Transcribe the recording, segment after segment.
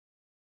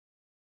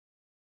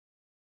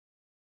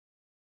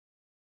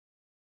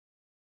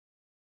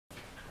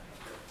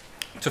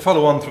To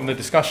follow on from the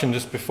discussion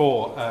just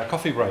before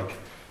coffee break,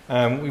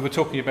 we were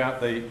talking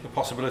about the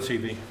possibility,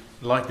 the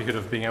likelihood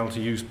of being able to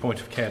use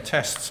point-of-care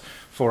tests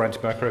for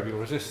antimicrobial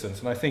resistance.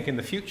 And I think in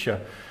the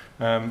future,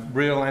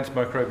 real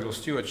antimicrobial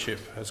stewardship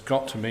has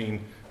got to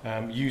mean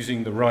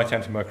using the right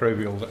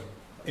antimicrobial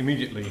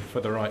immediately for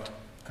the right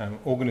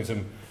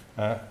organism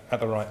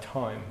at the right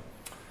time.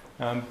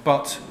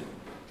 But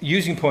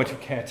using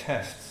point-of-care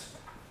tests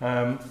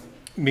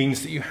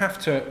means that you have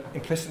to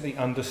implicitly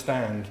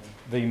understand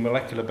the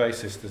molecular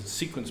basis, the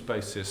sequence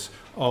basis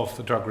of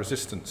the drug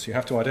resistance. You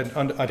have to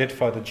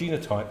identify the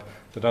genotype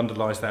that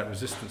underlies that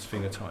resistance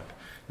phenotype.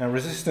 Now,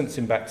 resistance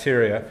in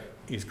bacteria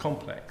is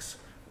complex,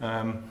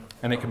 and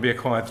it can be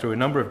acquired through a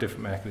number of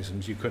different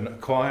mechanisms. You can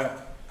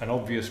acquire an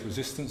obvious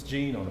resistance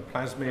gene on a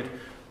plasmid,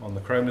 on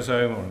the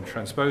chromosome, or on a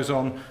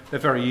transposon. They're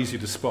very easy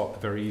to spot,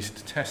 they're very easy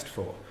to test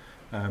for.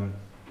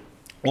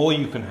 Or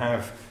you can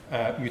have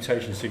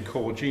mutations in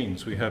core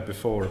genes. We heard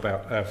before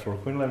about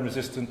fluoroquinolone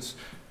resistance,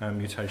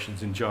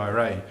 mutations in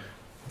GIRA.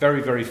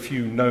 Very, very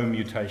few known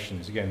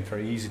mutations, again,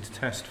 very easy to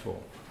test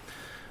for.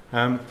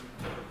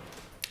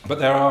 But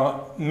there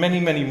are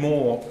many, many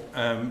more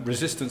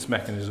resistance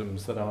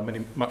mechanisms that are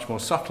much more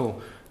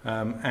subtle,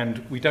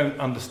 and we don't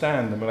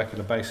understand the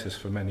molecular basis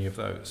for many of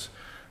those.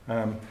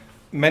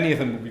 Many of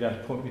them will be down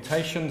to point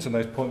mutations, and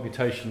those point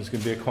mutations can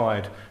be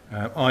acquired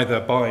either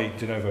by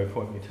de novo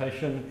point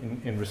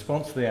mutation in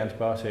response to the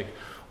antibiotic,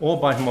 or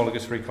by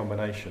homologous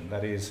recombination,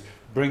 that is,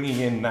 bringing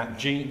in that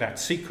gene, that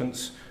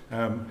sequence,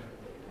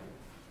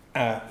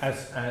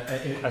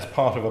 as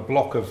part of a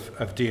block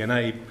of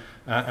DNA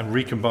and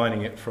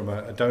recombining it from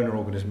a donor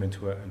organism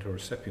into a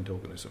recipient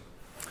organism.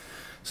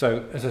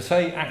 So, as I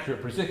say,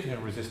 accurate predicting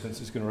of resistance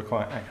is going to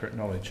require accurate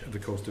knowledge of the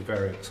causative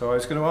variant. So I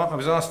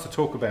was asked to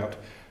talk about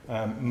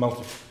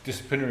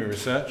multidisciplinary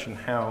research and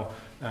how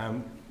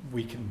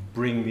we can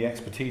bring the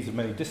expertise of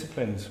many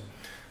disciplines.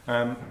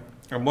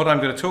 And what I'm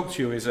going to talk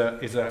to you is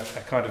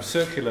a kind of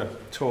circular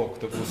talk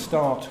that will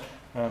start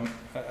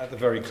at the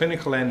very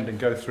clinical end and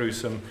go through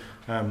some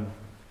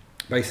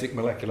basic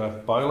molecular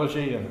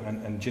biology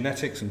and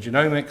genetics and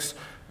genomics,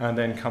 and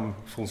then come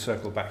full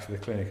circle back to the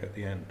clinic at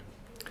the end.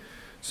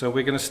 So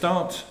we're going to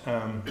start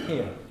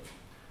here.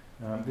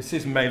 This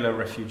is Mela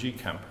refugee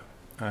camp.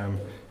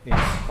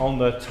 It's on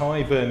the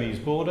Thai-Burmese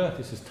border.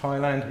 This is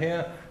Thailand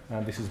here,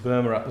 and this is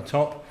Burma up the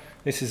top.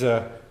 This is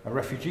a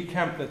refugee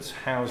camp that's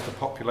housed a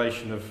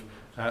population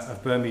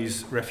of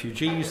Burmese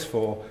refugees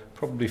for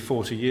probably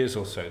 40 years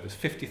or so. There's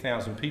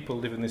 50,000 people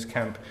live in this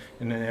camp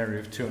in an area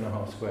of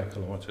 2.5 square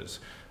kilometres.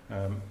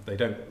 They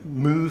don't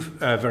move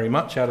very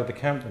much out of the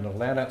camp. They're not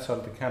allowed outside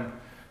of the camp.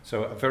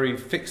 So a very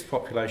fixed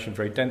population,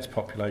 very dense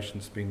population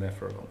that's been there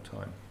for a long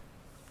time.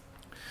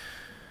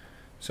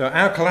 So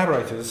our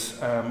collaborators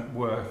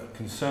were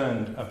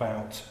concerned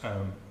about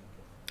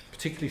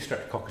particularly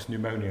Streptococcus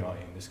pneumoniae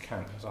in this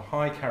camp. There's a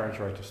high carriage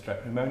rate of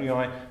strep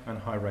pneumoniae and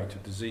high rate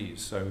of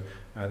disease. So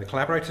the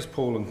collaborators,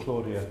 Paul and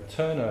Claudia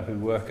Turner, who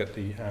work at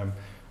the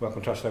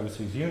Wellcome Trust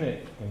Overseas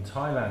Unit in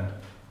Thailand,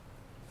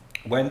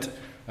 went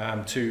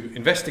to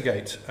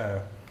investigate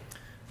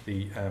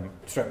the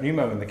strep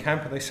pneumo in the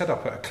camp, and they set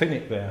up a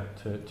clinic there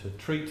to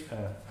treat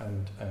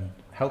and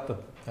help the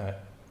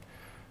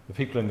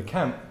people in the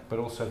camp, but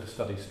also to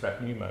study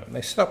strep pneumo. And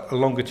they set up a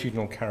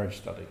longitudinal carriage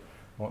study.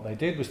 What they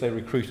did was they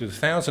recruited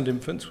 1,000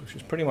 infants, which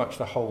was pretty much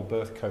the whole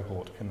birth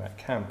cohort in that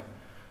camp.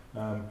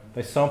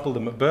 They sampled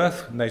them at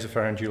birth,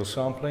 nasopharyngeal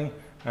sampling,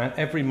 and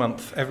every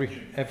month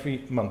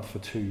for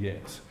 2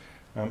 years.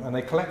 And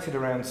they collected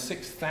around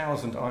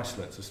 6,000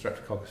 isolates of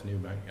Streptococcus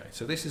pneumoniae.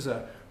 So this is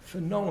a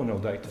phenomenal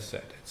data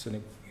set.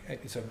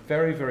 It's a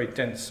very, very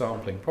dense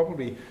sampling,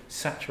 probably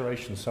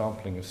saturation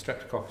sampling of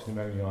Streptococcus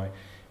pneumoniae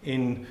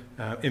in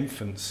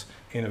infants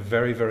in a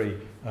very, very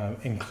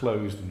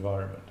enclosed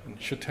environment. And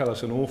it should tell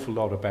us an awful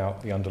lot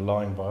about the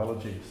underlying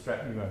biology of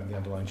strep pneumo and the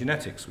underlying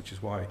genetics, which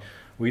is why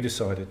we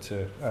decided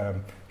to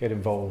get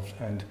involved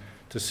and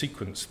to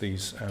sequence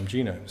these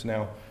genomes.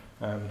 Now,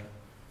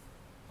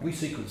 we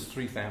sequenced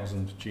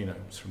 3,000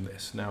 genomes from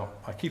this. Now,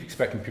 I keep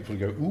expecting people to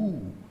go,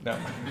 ooh. Now,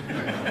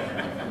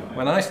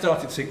 when I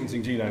started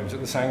sequencing genomes at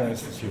the Sanger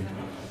Institute,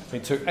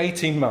 it took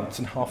 18 months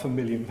and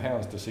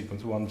 £500,000 to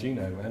sequence one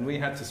genome, and we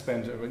had to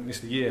spend at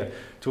least a year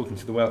talking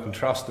to the Wellcome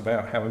Trust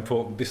about how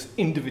important this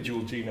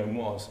individual genome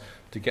was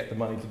to get the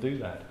money to do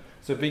that.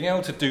 So being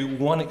able to do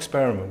one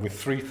experiment with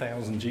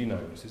 3,000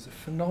 genomes is a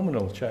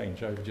phenomenal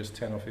change over just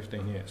 10 or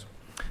 15 years.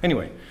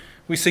 Anyway,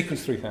 we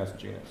sequenced 3,000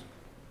 genomes.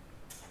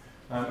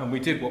 And we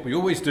did what we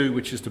always do,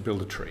 which is to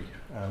build a tree.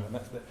 And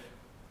that's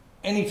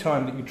any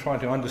time that you try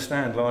to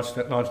understand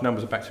large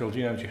numbers of bacterial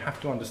genomes, you have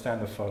to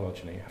understand the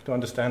phylogeny. You have to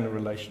understand the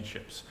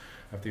relationships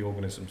of the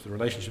organisms, the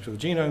relationships of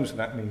the genomes, and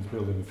that means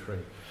building a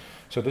tree.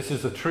 So this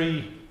is the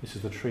tree. This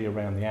is the tree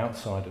around the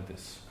outside of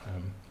this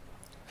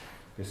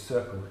this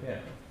circle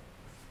here.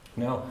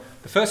 Now,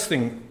 the first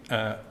thing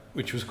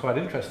which was quite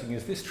interesting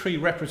is this tree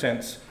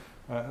represents,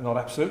 not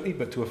absolutely,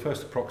 but to a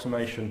first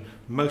approximation,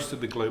 most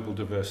of the global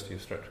diversity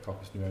of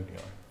Streptococcus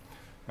pneumoniae.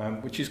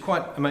 which is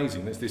quite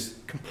amazing. There's this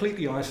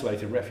completely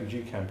isolated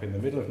refugee camp in the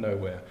middle of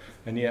nowhere,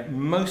 and yet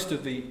most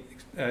of the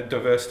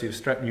diversity of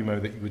strep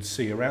pneumo that you would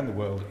see around the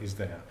world is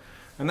there.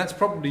 And that's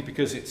probably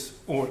because it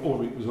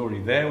was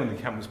already there when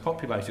the camp was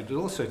populated, but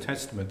also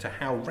testament to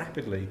how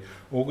rapidly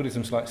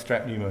organisms like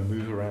strep pneumo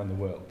move around the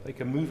world. They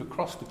can move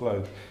across the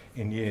globe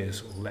in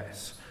years or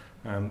less.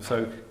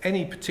 So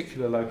any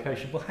particular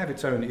location will have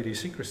its own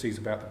idiosyncrasies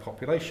about the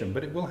population,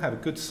 but it will have a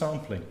good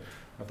sampling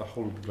of the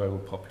whole of the global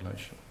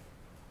population.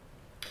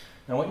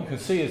 Now what you can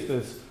see is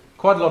there's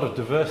quite a lot of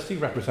diversity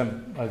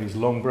represented by these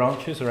long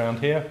branches around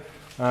here,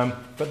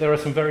 but there are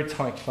some very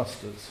tight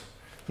clusters.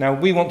 Now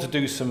we want to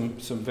do some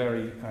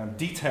very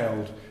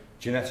detailed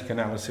genetic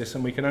analysis,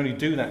 and we can only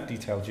do that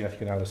detailed genetic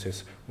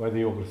analysis where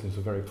the organisms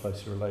are very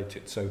closely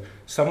related. So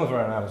some of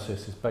our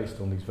analysis is based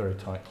on these very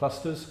tight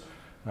clusters.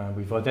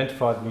 We've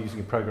identified them using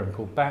a program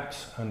called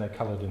BAPS, and they're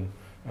coloured in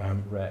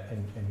red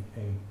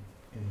in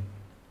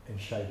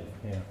shading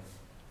here.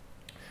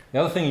 The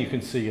other thing you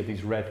can see are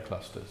these red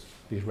clusters,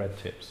 these red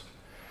tips.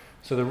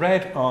 So the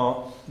red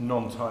are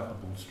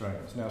non-typable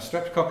strains. Now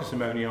Streptococcus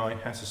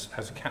pneumoniae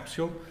has a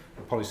capsule,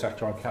 a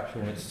polysaccharide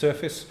capsule on its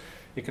surface.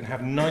 It can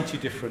have 90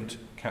 different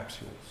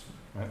capsules.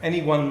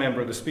 Any one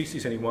member of the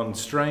species, any one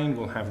strain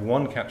will have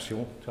one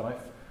capsule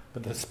type,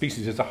 but the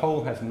species as a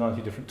whole has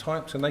 90 different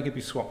types, and they can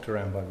be swapped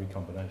around by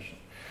recombination.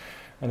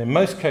 And in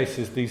most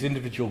cases, these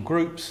individual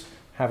groups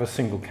have a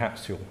single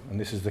capsule, and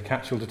this is the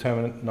capsule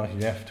determinant,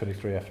 19F,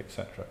 23F,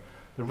 etc.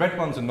 The red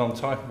ones are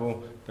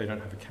non-typable, they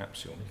don't have a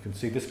capsule. You can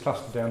see this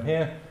cluster down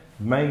here,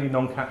 mainly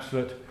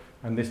non-capsulate,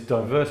 and this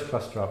diverse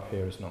cluster up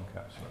here is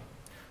non-capsulate.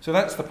 So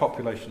that's the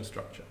population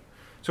structure.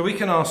 So we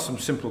can ask some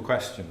simple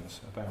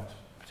questions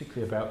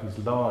particularly about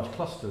these large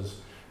clusters.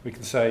 We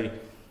can say,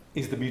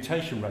 is the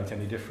mutation rate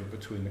any different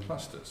between the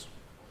clusters?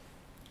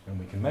 And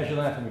we can measure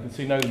that, and we can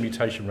see, no, the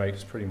mutation rate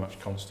is pretty much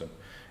constant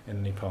in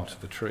any part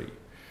of the tree.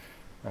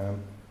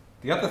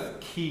 The other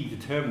key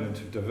determinant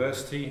of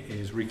diversity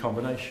is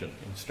recombination.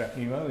 In strep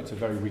pneumo, it's a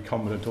very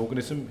recombinant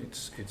organism.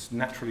 It's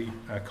naturally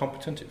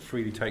competent. It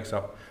freely takes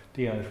up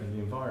DNA from the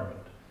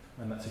environment,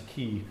 and that's a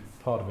key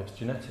part of its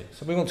genetics.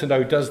 So we want to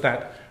know, does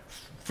that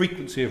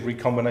frequency of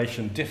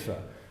recombination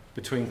differ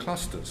between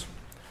clusters?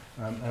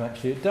 And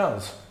actually it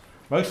does.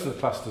 Most of the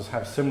clusters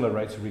have similar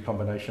rates of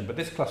recombination, but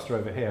this cluster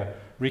over here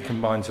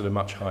recombines at a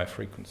much higher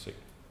frequency.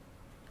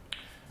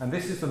 And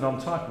this is the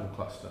non-typable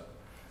cluster.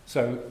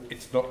 So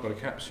it's not got a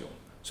capsule.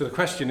 So the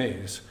question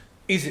is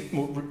it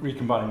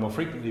recombining more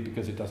frequently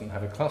because it doesn't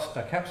have a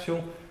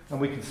capsule?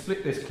 And we can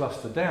split this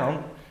cluster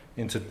down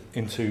into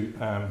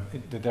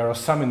there are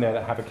some in there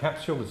that have a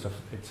capsule.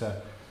 It's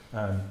a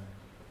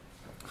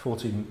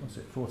 14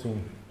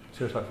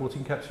 serotype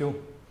 14 capsule.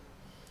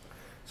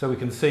 So we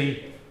can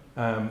see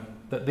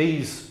that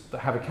these that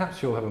have a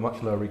capsule have a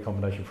much lower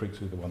recombination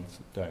frequency than the ones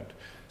that don't.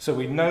 So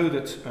we know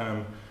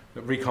that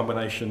that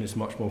recombination is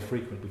much more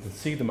frequent. We can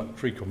see the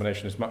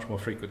recombination is much more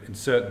frequent in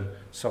certain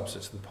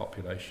subsets of the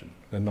population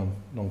than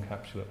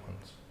non-capsulate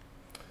ones.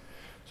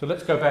 So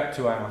let's go back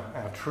to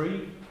our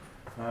tree.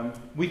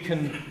 We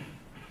can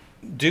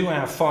do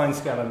our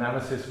fine-scale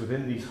analysis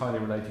within these highly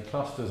related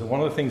clusters, and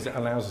one of the things that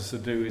allows us to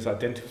do is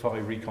identify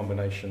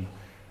recombination,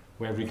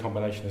 where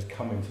recombination has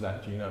come into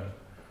that genome.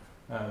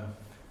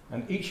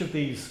 And each of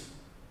these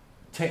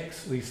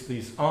ticks,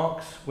 these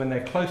arcs, when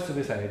they're close to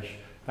this edge,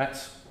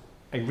 that's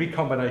a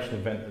recombination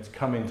event that's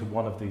come into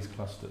one of these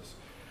clusters.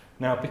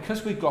 Now,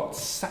 because we've got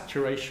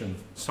saturation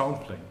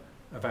sampling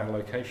of our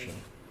location,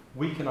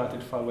 we can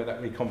identify where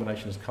that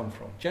recombination has come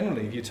from.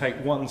 Generally, if you take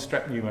one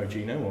strep pneumo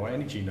genome, or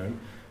any genome,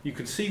 you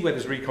can see where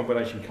there's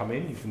recombination come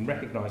in, you can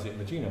recognize it in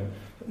the genome,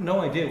 but no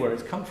idea where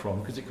it's come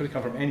from, because it could have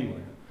come from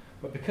anywhere.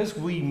 But because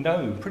we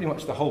know pretty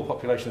much the whole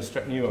population of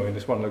strep pneumo in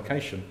this one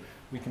location,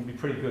 we can be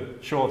pretty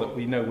sure that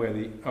we know where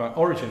the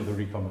origin of the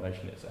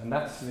recombination is. And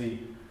that's the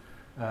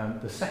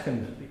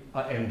second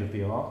end of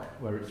the arc,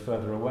 where it's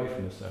further away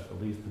from the circle.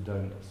 These are the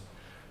donors.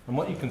 And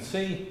what you can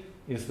see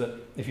is that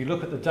if you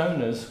look at the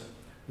donors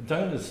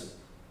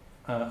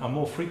are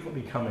more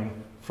frequently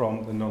coming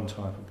from the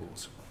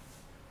non-typables.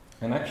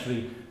 And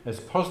actually, there's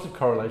a positive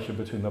correlation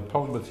between the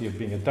probability of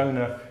being a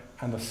donor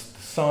and the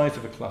size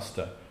of a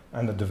cluster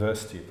and the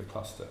diversity of the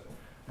cluster.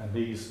 And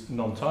these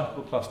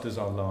non-typable clusters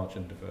are large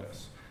and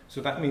diverse.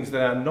 So that means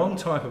that our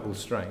non-typable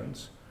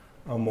strains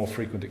are more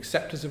frequent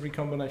acceptors of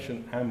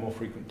recombination and more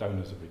frequent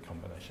donors of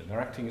recombination. They're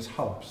acting as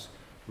hubs.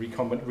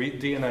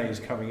 DNA is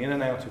coming in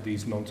and out of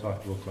these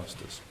non-typable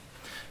clusters.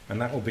 And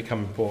that will become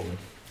important.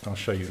 I'll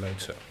show you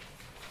later.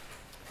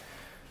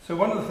 So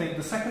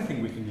the second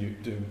thing we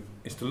can do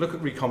is to look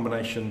at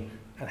recombination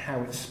and how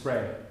it's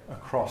spread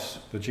across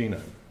the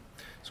genome.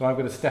 So I'm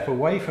going to step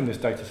away from this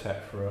data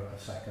set for a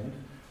second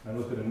and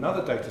look at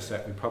another data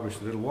set we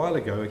published a little while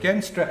ago,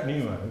 again strep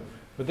pneumo,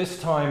 but this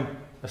time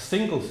a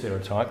single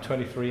serotype,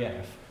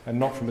 23F, and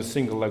not from a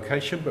single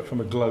location, but from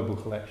a global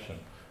collection.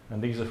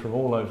 And these are from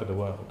all over the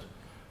world.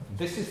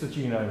 This is the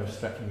genome of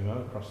strep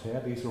pneumo across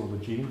here. These are all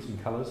the genes in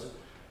colours.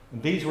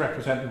 And these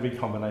represent the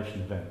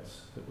recombination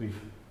events that we've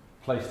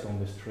placed on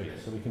this tree.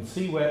 So we can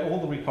see where all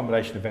the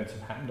recombination events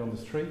have happened on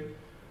this tree,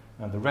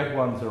 and the red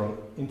ones are on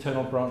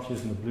internal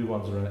branches and the blue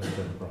ones are on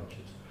external branches.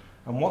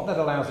 And what that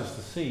allows us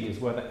to see is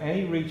whether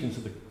any regions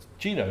of the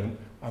genome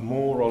are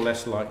more or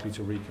less likely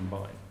to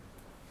recombine.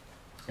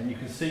 And you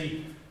can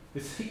see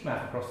this heat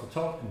map across the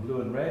top in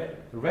blue and red.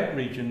 The red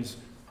regions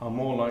are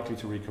more likely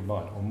to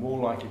recombine, or more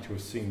likely to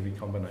have seen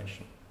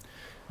recombination.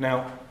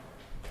 Now,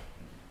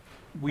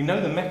 we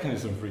know the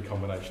mechanism of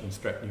recombination in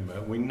strep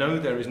pneumo. We know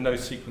there is no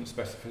sequence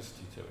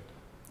specificity to it.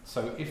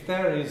 So if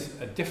there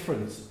is a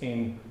difference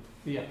in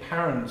the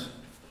apparent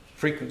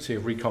frequency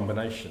of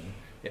recombination,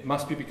 it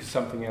must be because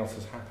something else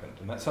has happened,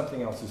 and that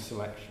something else is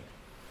selection.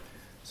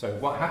 So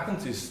what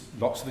happens is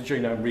lots of the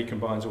genome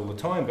recombines all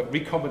the time, but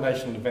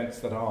recombinational events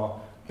that are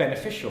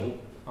beneficial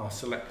are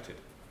selected.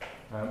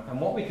 And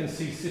what we can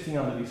see sitting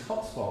under these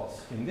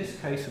hotspots, in this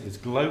case of this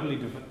globally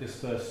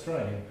dispersed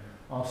strain,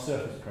 are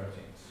surface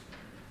proteins.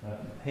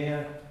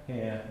 Here,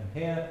 here, and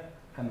here,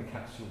 and the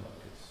capsule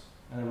locus,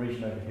 and a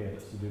region over here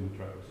that's to do with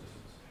drug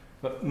resistance.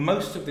 But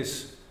most of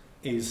this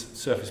is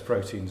surface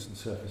proteins and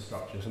surface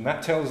structures, and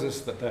that tells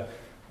us that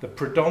the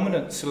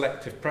predominant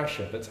selective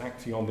pressure that's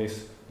acting on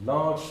this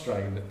large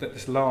strain, that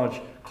this large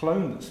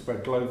clone that's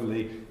spread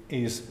globally,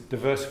 is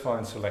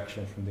diversifying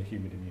selection from the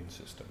human immune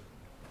system.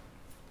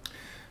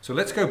 So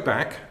let's go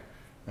back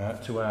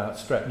to our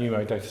strep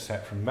pneumo data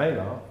set from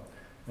MALAR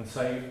and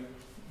say,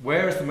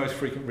 where is the most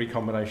frequent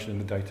recombination in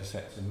the data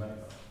sets in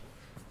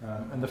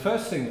MALAR? And the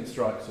first thing that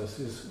strikes us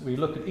is we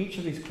look at each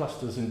of these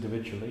clusters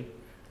individually.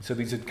 So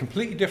these are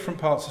completely different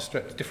parts of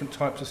strep, different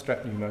types of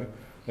strep pneumo.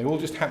 They all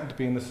just happen to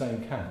be in the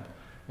same camp.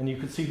 And you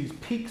can see these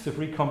peaks of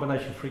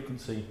recombination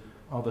frequency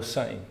are the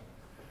same.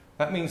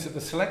 That means that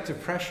the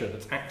selective pressure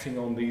that's acting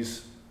on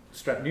these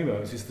strep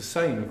pneumos is the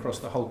same across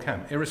the whole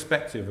camp,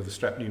 irrespective of the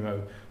strep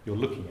pneumo you're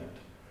looking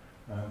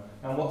at.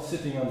 And what's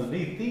sitting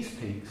underneath these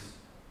peaks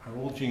are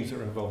all genes that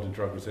are involved in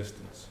drug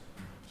resistance.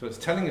 So it's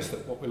telling us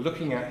that what we're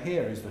looking at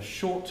here is the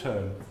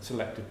short-term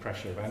selective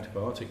pressure of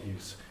antibiotic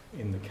use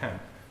in the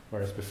camp,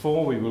 whereas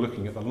before we were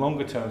looking at the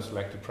longer-term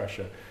selective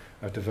pressure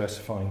of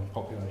diversifying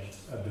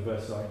populations,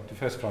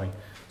 diversifying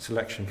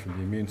selection from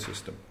the immune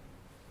system.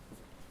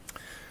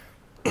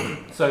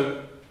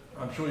 So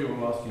I'm sure you're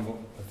all asking, what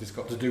has this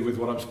got to do with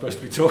what I'm supposed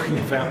to be talking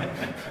about?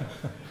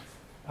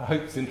 I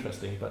hope it's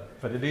interesting,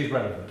 but it is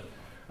relevant.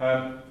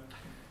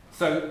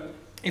 So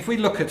if we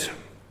look at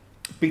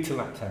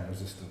beta-lactam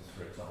resistance,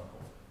 for example,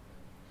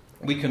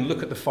 we can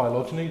look at the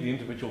phylogeny, the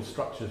individual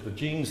structures, the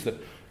genes that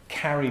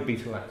carry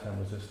beta-lactam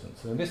resistance.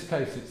 So in this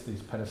case, it's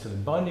these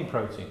penicillin binding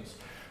proteins.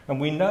 And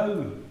we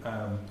know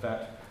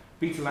that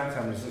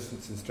beta-lactam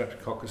resistance in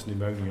Streptococcus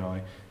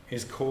pneumoniae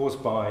is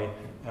caused by,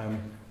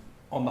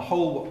 on the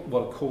whole,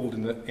 what are called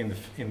in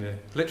the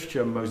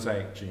literature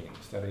mosaic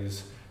genes. That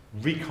is,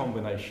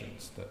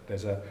 recombinations. That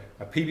there's a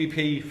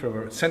PBP from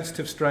a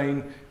sensitive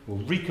strain will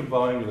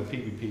recombine with a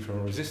PBP from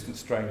a resistant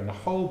strain, and a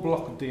whole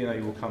block of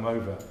DNA will come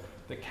over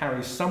that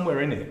carries somewhere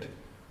in it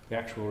the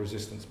actual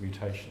resistance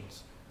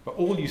mutations. But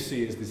all you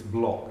see is this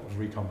block of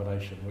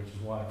recombination, which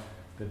is why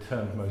they're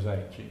termed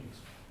mosaic genes.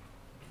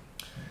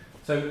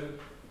 So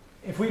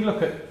if we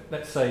look at,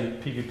 let's say,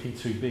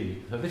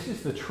 PBP2B, so this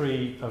is the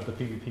tree of the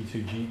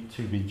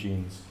PBP2B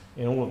genes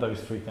in all of those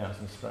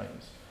 3,000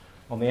 strains.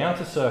 On the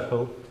outer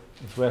circle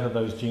is whether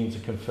those genes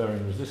are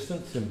conferring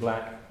resistance in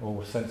black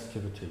or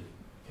sensitivity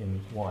in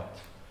white.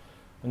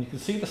 And you can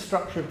see the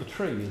structure of the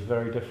tree is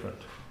very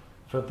different.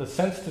 For the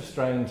sensitive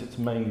strains, it's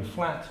mainly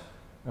flat,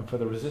 and for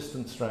the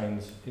resistant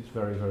strains, it's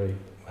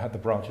the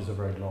branches are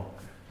very long.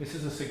 This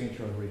is a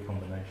signature of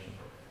recombination.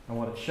 And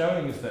what it's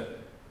showing is that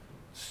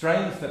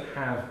strains that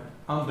have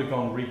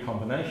undergone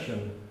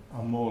recombination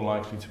are more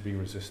likely to be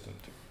resistant.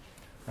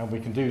 And we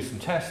can do some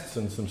tests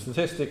and some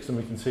statistics, and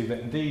we can see that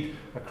indeed,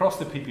 across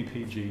the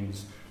PPP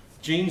genes,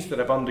 genes that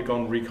have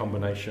undergone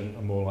recombination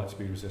are more likely to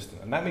be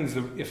resistant. And that means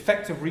the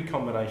effect of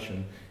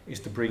recombination is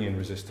to bring in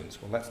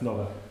resistance. Well, that's not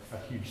a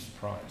huge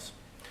surprise.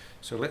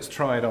 So let's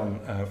try it on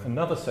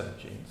another set of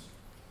genes.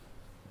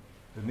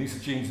 And these are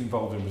genes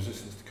involved in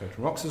resistance to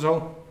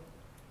cotrimoxazole,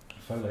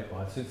 folate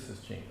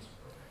biosynthesis genes.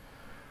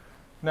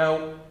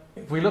 Now,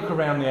 if we look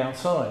around the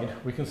outside,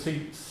 we can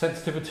see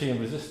sensitivity and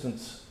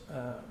resistance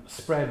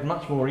spread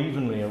much more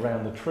evenly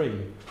around the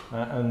tree.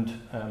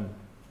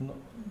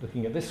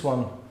 Looking at this one,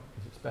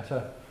 because it's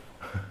better,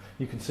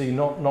 you can see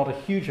not a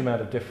huge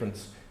amount of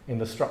difference in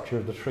the structure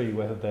of the tree,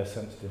 whether they're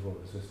sensitive or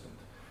resistant.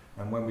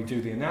 And when we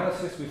do the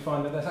analysis, we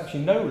find that there's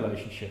actually no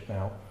relationship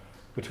now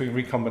between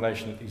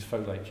recombination of these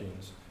folate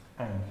genes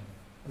and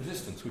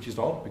resistance, which is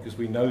odd, because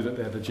we know that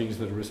they're the genes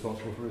that are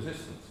responsible for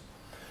resistance.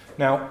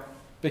 Now,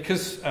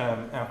 because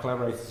our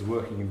collaborators are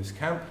working in this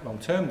camp long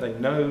term, they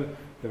know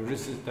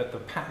that the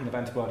pattern of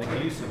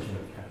antibiotic usage in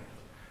the camp.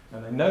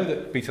 And they know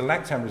that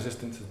beta-lactam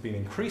resistance has been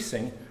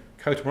increasing,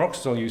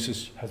 cotrimoxazole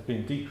usage has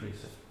been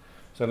decreasing.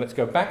 So let's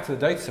go back to the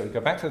data set. We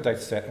go back to the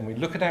data set and we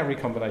look at our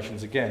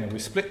recombinations again, and we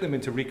split them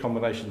into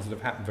recombinations that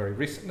have happened very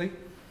recently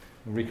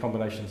and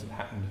recombinations that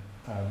happened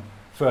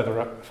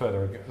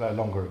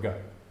longer ago.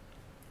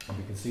 And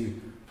we can see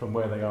from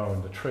where they are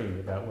in the tree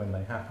about when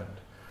they happened.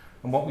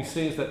 And what we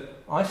see is that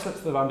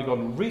isolates that have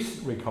undergone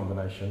recent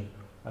recombination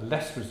are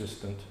less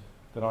resistant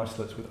than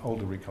isolates with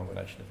older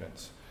recombination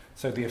events.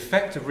 So the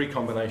effect of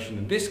recombination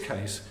in this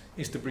case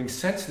is to bring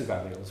sensitive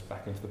alleles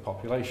back into the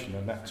population,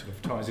 and that sort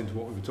of ties into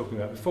what we were talking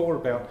about before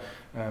about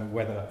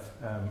whether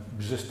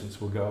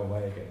resistance will go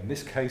away again. In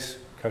this case,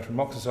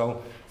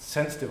 cotrimoxazole,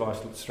 sensitive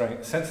isolate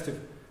strain, sensitive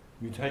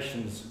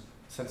mutations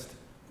that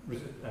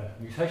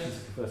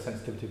confer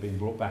sensitivity are being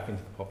brought back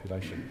into the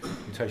population.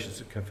 Mutations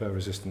that confer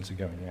resistance are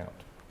going out.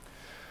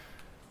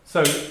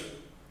 So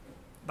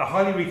the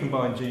highly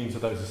recombined genes are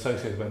those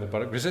associated with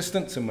antibiotic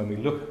resistance, and when we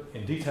look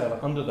in detail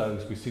under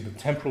those, we see the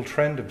temporal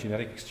trend of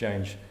genetic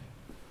exchange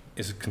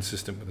is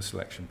consistent with the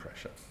selection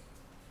pressure.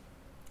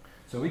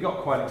 So we got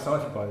quite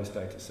excited by this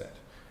data set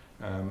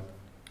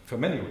for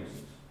many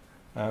reasons.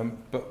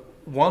 But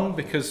one,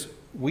 because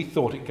we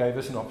thought it gave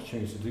us an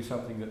opportunity to do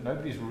something that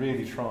nobody's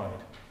really tried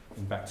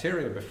in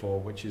bacteria before,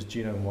 which is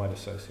genome-wide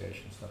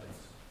association studies.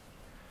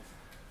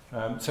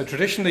 So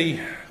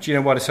traditionally,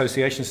 genome-wide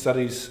association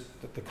studies,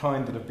 the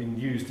kind that have been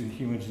used in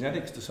human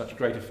genetics to such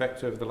great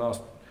effect over the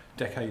last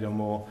decade or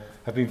more,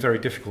 have been very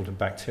difficult in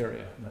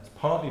bacteria. And that's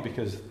partly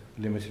because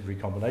limited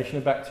recombination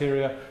of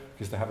bacteria,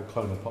 because they have a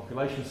clonal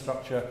population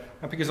structure,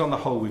 and because on the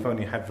whole we've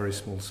only had very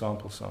small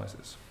sample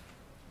sizes.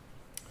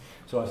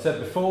 So I said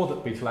before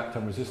that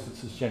beta-lactam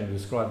resistance is generally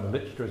described in the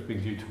literature as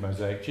being due to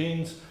mosaic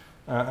genes,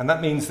 and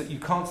that means that you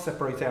can't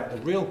separate out the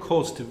real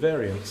causative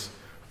variants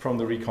from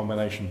the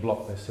recombination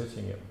block they're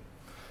sitting in.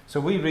 So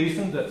we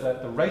reasoned that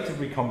the rate of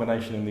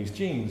recombination in these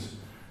genes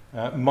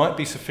might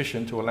be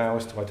sufficient to allow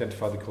us to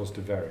identify the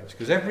causative variants.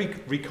 Because every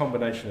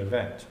recombination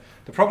event,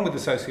 the problem with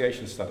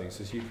association studies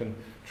is you can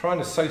try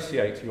and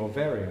associate your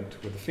variant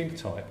with the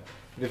phenotype,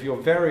 but if your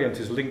variant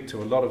is linked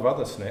to a lot of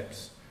other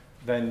SNPs,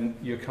 then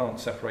you can't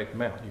separate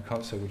them out. You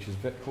can't say which is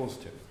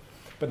causative.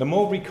 But the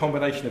more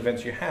recombination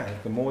events you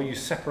have, the more you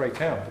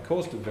separate out the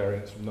causative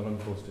variants from the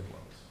non-causative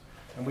ones.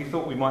 And we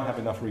thought we might have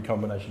enough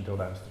recombination to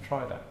allow us to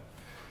try that.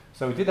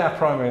 So we did our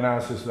primary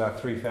analysis with our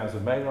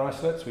 3,000 mailer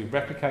isolates. We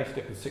replicated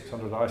it with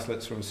 600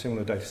 isolates from a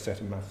similar data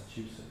set in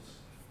Massachusetts.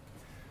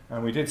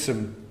 And we did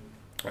some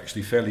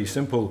actually fairly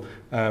simple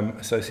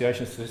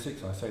association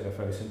statistics. I say they're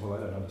fairly simple, I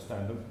don't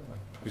understand them.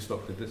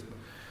 Christoph did this,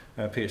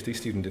 a PhD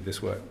student did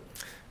this work.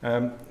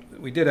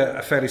 We did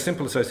a fairly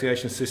simple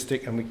association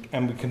statistic,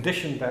 and we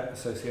conditioned that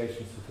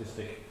association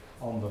statistic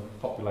on the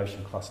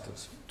population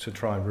clusters to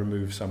try and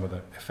remove some of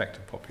the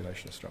effective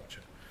population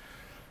structure.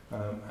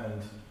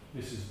 And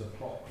this is the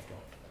plot we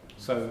got.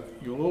 So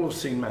you'll all have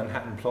seen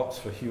Manhattan plots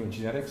for human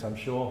genetics, I'm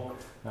sure.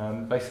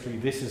 Basically,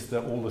 this is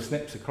all the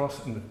SNPs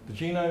across in the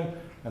genome,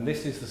 and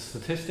this is the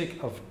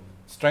statistic of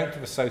strength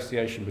of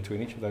association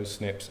between each of those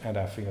SNPs and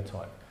our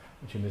phenotype,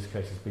 which in this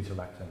case is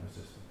beta-lactam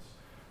resistance.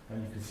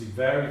 And you can see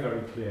very,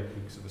 very clear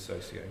peaks of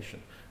association.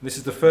 And this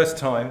is the first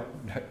time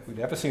we'd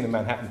ever seen a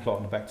Manhattan plot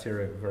in a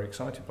bacteria. We're very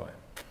excited by it.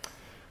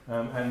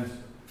 And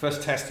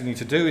first test you need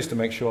to do is to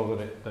make sure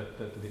that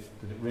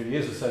it really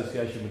is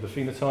association with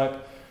the phenotype.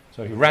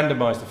 So you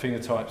randomize the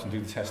phenotypes and do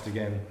the test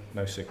again,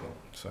 no signal.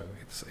 So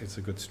it's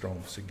a good,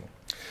 strong signal.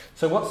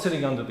 So what's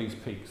sitting under these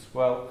peaks?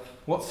 Well,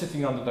 what's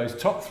sitting under those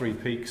top three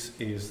peaks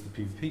is the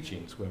PVP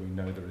genes, where we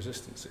know the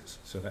resistance is.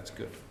 So that's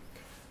good.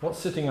 What's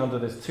sitting under,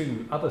 there's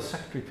two other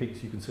secondary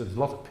peaks. You can see there's a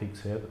lot of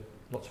peaks here,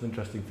 lots of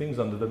interesting things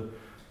under them.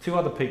 Two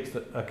other peaks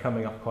that are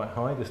coming up quite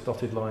high. This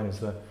dotted line is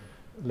the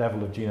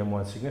level of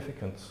genome-wide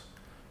significance.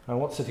 And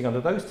what's sitting under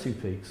those two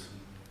peaks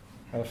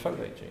are the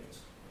folate genes.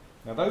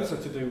 Now those are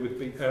to do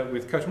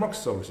with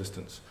cotrimoxazole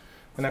resistance.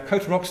 And now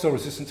cotrimoxazole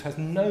resistance has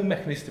no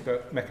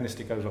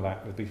mechanistic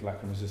overlap with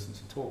beta-lactam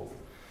resistance at all.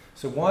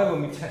 So why,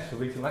 when we test for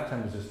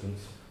beta-lactam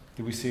resistance,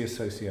 do we see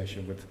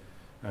association with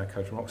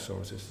cotrimoxazole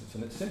resistance?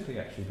 And it's simply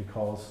actually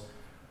because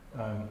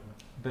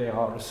the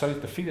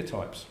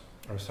phenotypes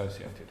are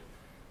associated.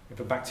 If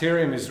a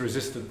bacterium is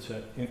resistant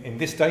to, in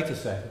this data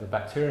set, if a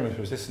bacterium is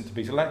resistant to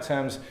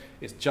beta-lactams,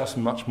 it's just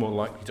much more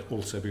likely to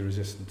also be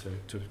resistant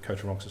to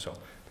cotrimoxazole,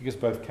 because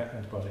both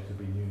antibiotics are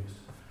being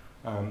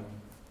used.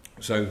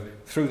 So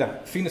through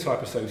that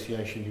phenotype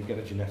association, you get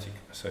a genetic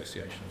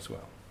association as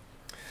well,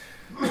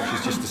 which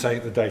is just to say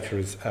the data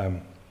is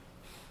a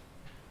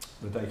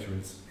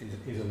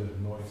little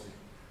noisy.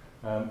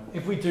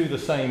 If we do the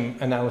same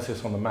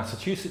analysis on the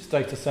Massachusetts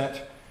data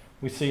set,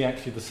 we see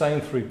actually the same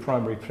three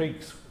primary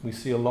peaks. We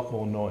see a lot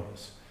more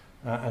noise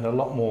and a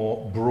lot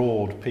more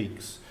broad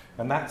peaks.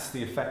 And that's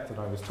the effect that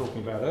I was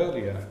talking about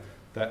earlier,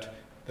 that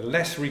the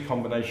less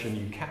recombination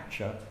you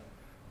capture,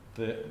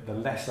 the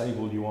less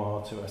able you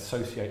are to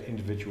associate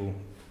individual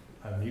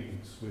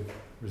mutants with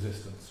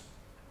resistance.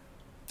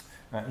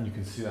 And you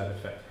can see that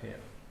effect here.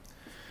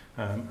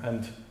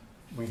 And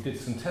we did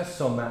some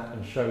tests on that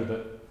and showed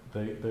that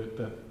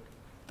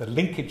the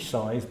linkage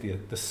size,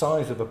 the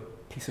size of a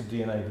piece of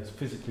DNA that's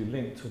physically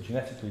linked or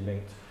genetically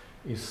linked,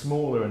 is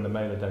smaller in the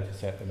Mailer data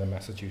set than the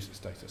Massachusetts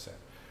data set.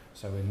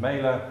 So in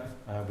Mailer,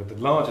 with the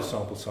larger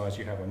sample size,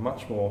 you have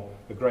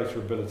a greater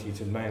ability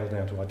to nail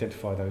down to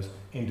identify those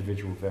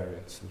individual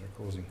variants that are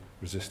causing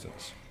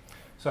resistance.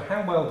 So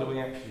how well do we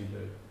actually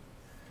do?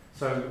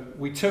 So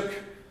we took,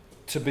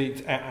 to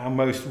be our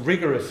most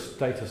rigorous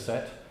data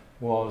set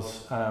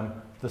was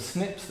the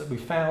SNPs that we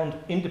found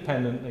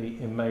independently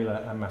in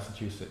Mailer and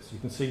Massachusetts. You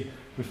can see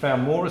we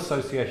found more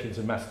associations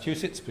in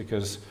Massachusetts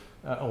because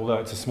although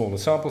it's a smaller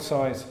sample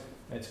size,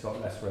 it's got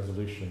less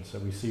resolution. So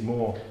we see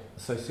more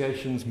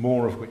associations,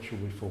 more of which will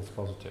be false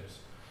positives.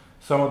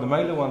 Some of the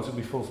Mailer ones will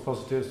be false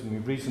positives, and we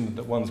reasoned that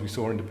the ones we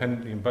saw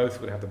independently in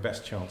both would have the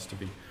best chance to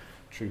be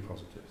true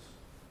positives.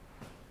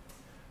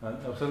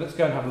 So let's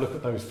go and have a look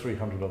at those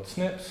 300 odd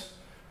SNPs.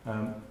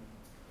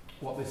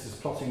 What this is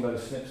plotting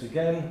those SNPs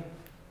again,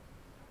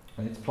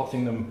 and it's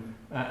plotting them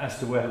as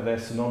to whether they're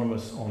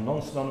synonymous or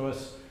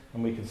non-synonymous,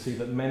 and we can see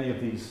that many of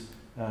these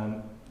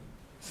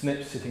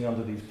SNPs sitting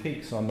under these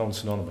peaks are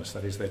non-synonymous.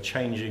 That is, they're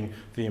changing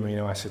the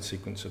amino acid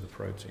sequence of the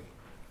protein.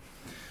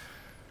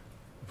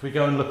 If we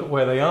go and look at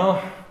where they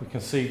are, we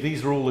can see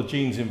these are all the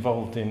genes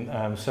involved in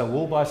cell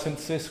wall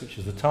biosynthesis, which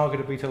is the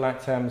target of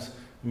beta-lactams,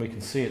 and we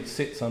can see it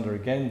sits under,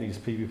 again, these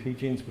PVP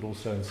genes, but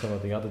also in some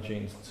of the other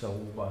genes in cell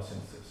wall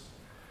biosynthesis.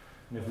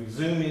 And if we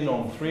zoom in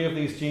on 3 of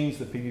these genes,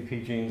 the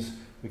PVP genes,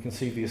 we can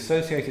see the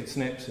associated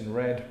SNPs in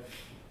red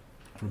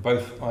from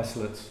both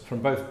isolates,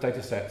 from both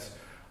data sets,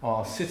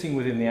 are sitting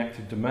within the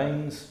active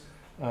domains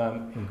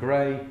in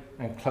grey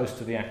and close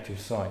to the active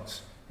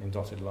sites in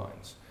dotted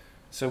lines.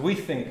 So we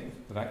think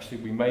that actually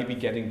we may be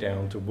getting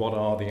down to what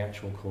are the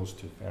actual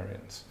causative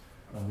variants.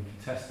 And we can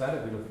test that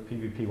if we look at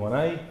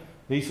PVP1A.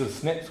 These are the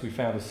SNPs we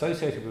found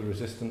associated with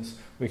resistance.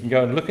 We can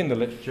go and look in the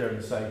literature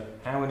and say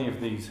how many of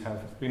these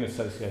have been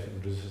associated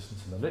with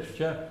resistance in the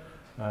literature.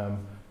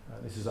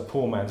 This is a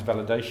poor man's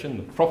validation.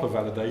 The proper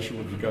validation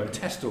would be go and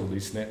test all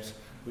these SNPs,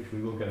 which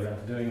we will get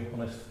around to doing,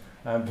 honest.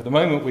 For the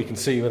moment, we can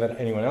see whether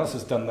anyone else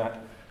has done that.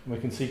 And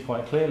we can see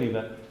quite clearly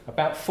that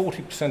about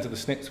 40% of the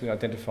SNPs we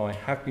identify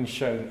have been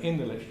shown in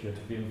the literature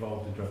to be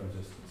involved in drug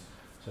resistance.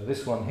 So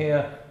this one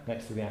here,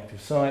 next to the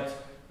active site,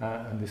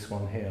 and this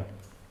one here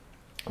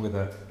with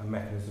a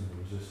mechanism of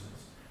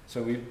resistance.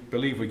 So we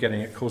believe we're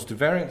getting at causative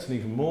variants, and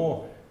even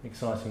more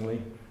excitingly,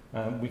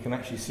 we can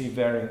actually see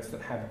variants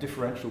that have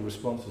differential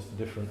responses to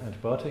different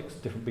antibiotics,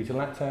 different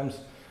beta-lactams.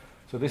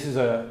 So this is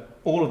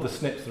all of the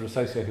SNPs that are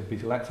associated with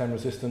beta-lactam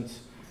resistance.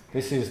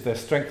 This is their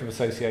strength of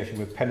association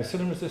with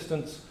penicillin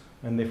resistance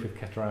and this with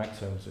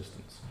ketorolaxone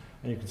resistance.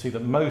 And you can see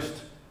that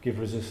most give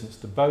resistance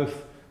to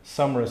both.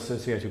 Some are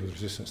associated with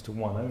resistance to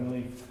one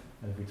only.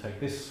 And if we take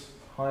this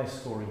high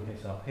scoring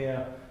hit up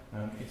here,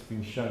 it's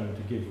been shown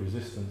to give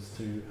resistance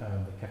to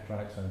the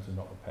ketorolaxones and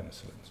not the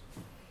penicillins.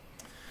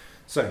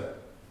 So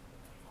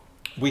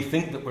we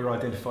think that we're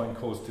identifying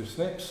causative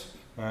SNPs.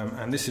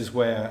 And this is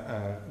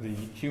where the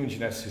human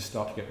geneticists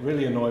start to get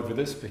really annoyed with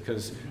this,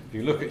 because if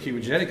you look at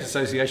human genetic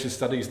association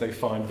studies, they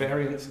find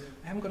variants.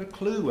 They haven't got a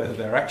clue whether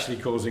they're actually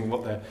causing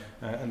what they're...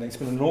 and they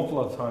spend an awful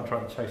lot of time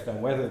trying to chase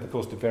down whether the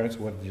causative variants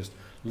or whether they're just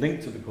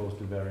linked to the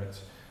causative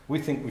variants. We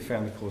think we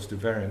found the causative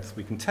variants.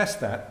 We can test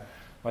that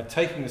by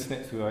taking the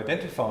SNPs we've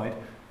identified,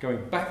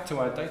 going back to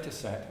our data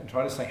set and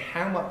trying to say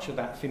how much of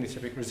that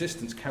phenotypic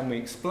resistance can we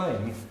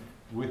explain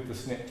with the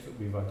SNPs that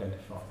we've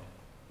identified.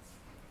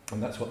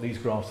 And that's what these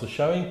graphs are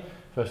showing,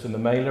 first in the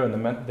Mailer and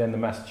then the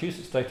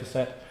Massachusetts data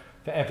set.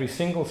 For every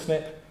single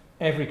SNP,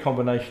 every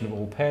combination of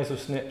all pairs of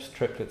SNPs,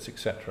 triplets,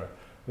 etc.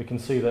 We can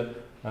see that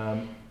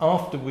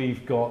after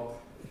we've got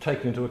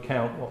taken into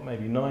account, what,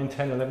 maybe 9,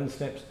 10, 11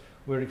 SNPs,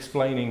 we're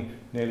explaining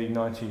nearly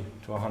 90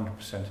 to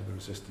 100% of the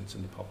resistance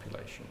in the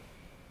population.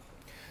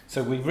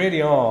 So we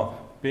really are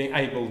being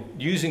able,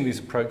 using these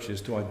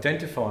approaches, to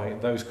identify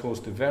those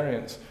causative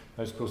variants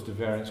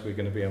we're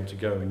going to be able to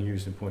go and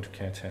use in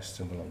point-of-care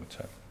tests in the longer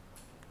term.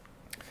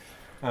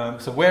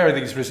 So where are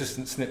these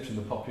resistant SNPs in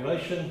the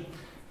population?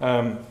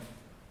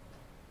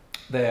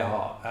 There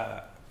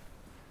are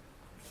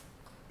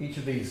each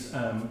of these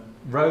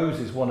rows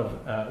is one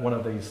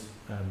of these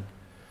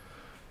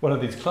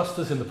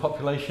clusters in the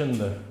population.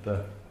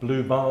 The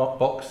blue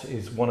box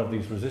is one of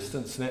these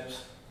resistant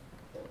SNPs.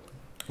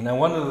 Now,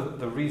 one of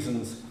the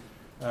reasons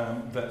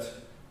that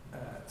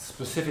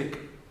specific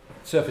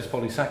surface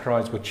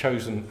polysaccharides were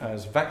chosen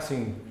as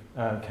vaccine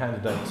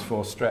candidates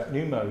for strep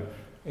pneumo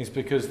is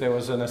because there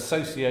was an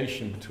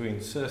association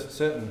between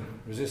certain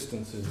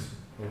resistances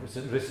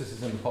in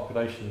the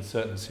population and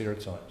certain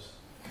serotypes.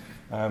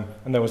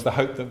 And there was the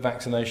hope that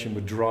vaccination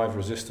would drive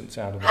resistance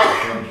out of the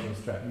population of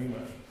strep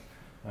pneumo.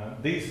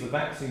 These are the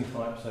vaccine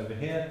types over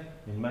here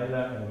in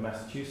Mailer and in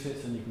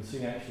Massachusetts, and you can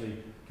see actually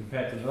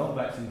compared to the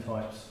non-vaccine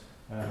types,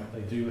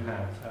 they do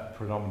have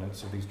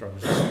predominance of these drug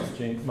resistance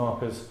gene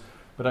markers.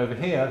 But over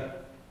here,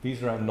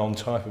 these are our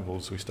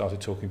non-typables we started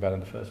talking about in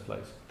the first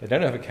place. They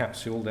don't have a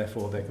capsule,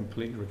 therefore they're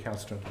completely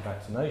recalcitrant to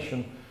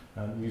vaccination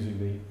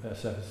using the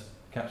surface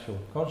capsule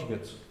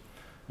conjugates.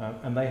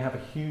 And they have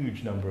a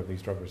huge number of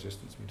these drug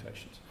resistance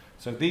mutations.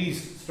 So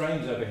these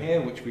strains over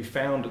here, which we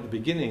found at the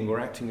beginning, were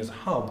acting as a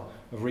hub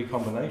of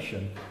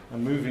recombination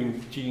and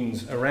moving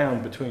genes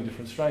around between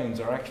different strains,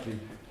 are actually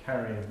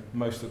carrying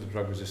most of the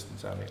drug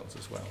resistance alleles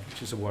as well,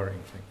 which is a worrying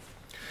thing.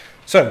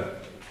 So,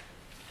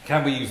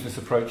 can we use this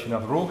approach in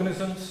other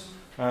organisms?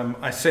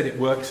 I said it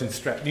works in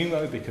strep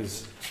pneumo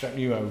because strep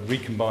pneumo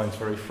recombines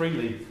very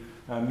freely.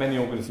 Many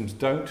organisms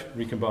don't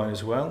recombine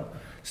as well.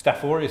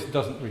 Staph aureus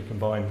doesn't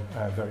recombine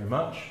very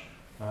much.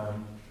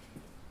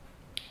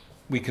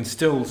 We can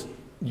still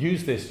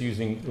use this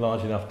using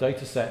large enough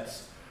data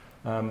sets.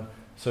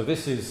 So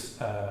this is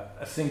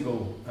a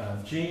single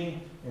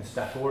gene in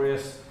Staph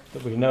aureus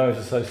that we know is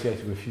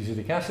associated with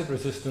fusidic acid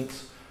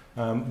resistance.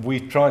 We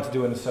tried to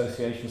do an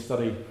association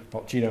study,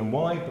 not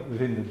genome-wide, but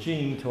within the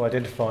gene to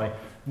identify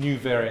new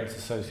variants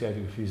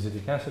associated with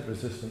fusidic acid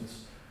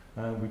resistance.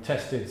 We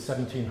tested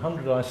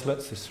 1,700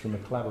 isolates. This is from a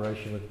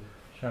collaboration with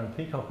Sharon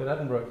Peacock at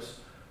Addenbrooke's.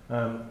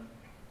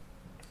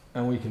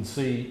 And we can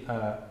see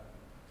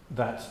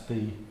that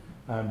the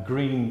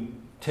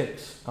green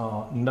ticks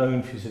are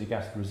known fusidic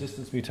acid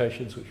resistance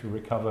mutations, which we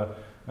recover,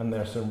 and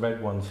there are some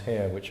red ones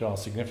here, which are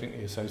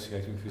significantly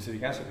associated with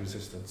fusidic acid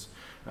resistance,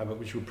 but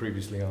which were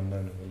previously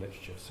unknown in the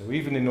literature. So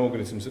even in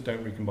organisms that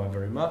don't recombine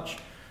very much,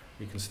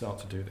 we can start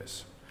to do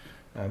this.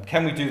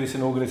 Can we do this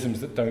in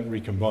organisms that don't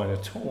recombine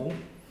at all?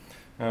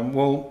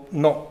 Well,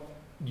 not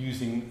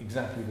using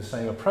exactly the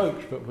same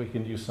approach, but we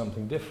can use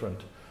something different.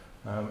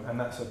 And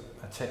that's a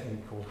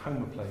technique called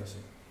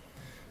homoplasy.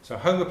 So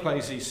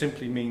homoplasy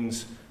simply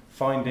means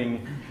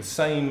finding the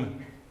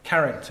same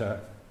character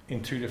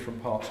in two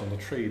different parts on the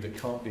tree that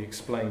can't be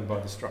explained by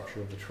the structure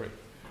of the tree.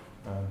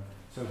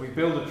 So if we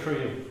build a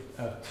tree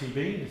of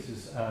TB, this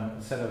is a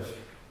set of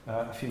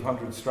a few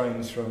hundred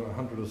strains from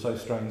 100 or so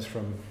strains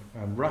from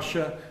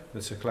Russia.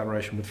 That's a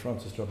collaboration with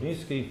Francis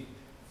Drobniewski.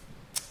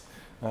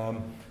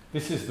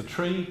 This is the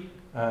tree.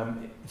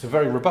 It's a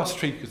very robust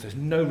tree because there's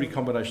no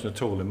recombination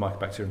at all in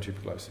Mycobacterium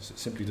tuberculosis. It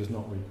simply does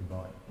not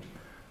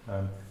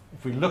recombine.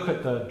 If we look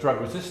at the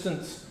drug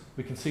resistance,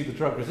 we can see the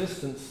drug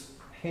resistance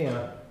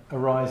here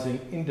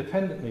arising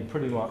independently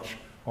pretty much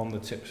on the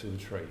tips of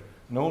the tree.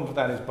 And all of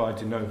that is by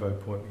de novo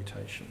point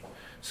mutation.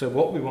 So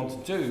what we want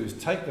to do is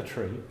take the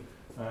tree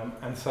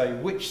and say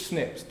which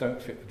SNPs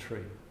don't fit the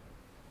tree.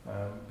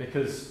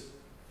 Because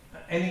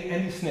any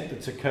SNP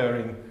that's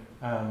occurring,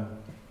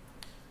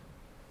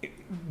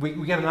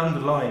 we get an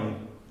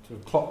underlying sort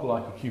of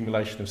clock-like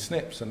accumulation of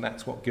SNPs, and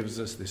that's what gives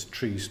us this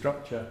tree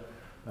structure,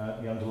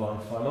 the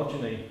underlying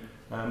phylogeny.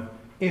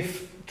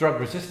 If drug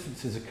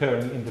resistance is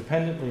occurring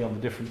independently on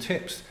the different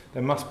tips,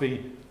 there must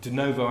be de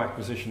novo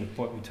acquisition of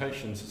point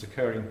mutations that's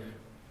occurring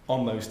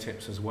on those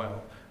tips as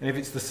well. And if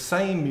it's the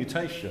same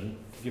mutation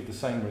to give the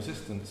same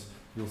resistance,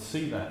 you'll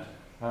see that.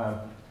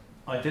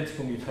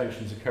 Identical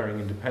mutations occurring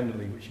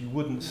independently, which you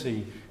wouldn't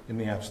see in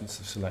the absence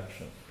of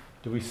selection.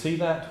 Do we see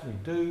that? We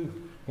do.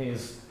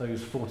 Here's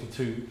those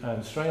 42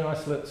 strain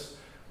isolates.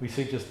 We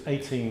see just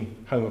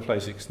 18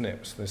 homoplasic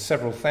SNPs. There's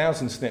several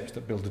thousand SNPs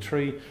that build a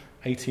tree.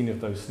 18 of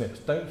those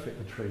SNPs don't fit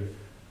the tree.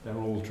 They're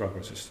all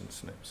drug-resistant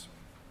SNPs.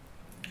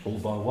 All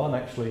by one,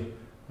 actually,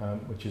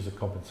 which is a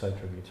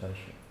compensatory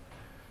mutation.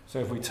 So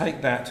if we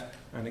take that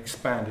and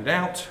expand it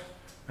out,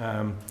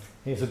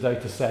 here's a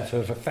data set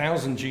of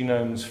 1,000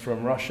 genomes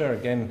from Russia,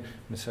 again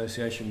in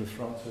association with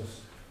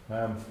Francis.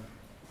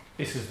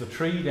 This is the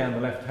tree down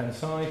the left-hand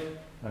side,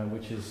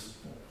 which is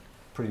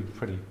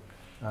pretty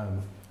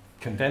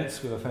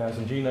condensed with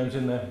 1,000 genomes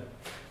in there.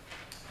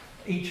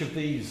 Each of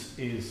these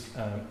is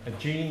a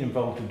gene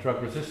involved in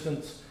drug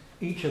resistance.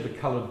 Each of the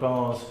coloured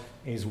bars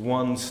is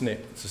one SNP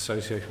that's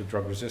associated with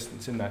drug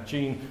resistance in that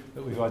gene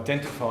that we've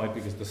identified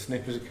because the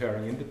SNP is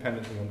occurring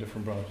independently on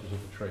different branches of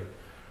the tree.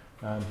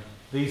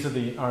 These are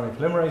the RNA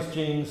polymerase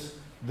genes.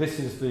 This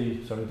is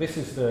the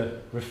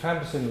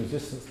rifampicin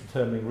resistance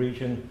determining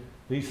region.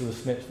 These are the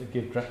SNPs that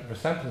give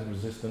rifampicin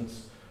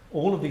resistance.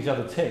 All of these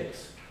other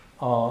ticks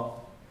are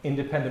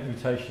independent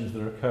mutations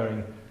that are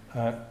occurring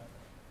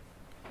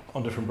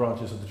on different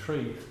branches of the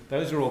tree.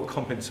 Those are all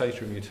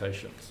compensatory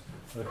mutations.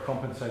 They're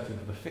compensating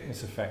for the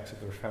fitness effect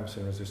of the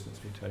rifampicin resistance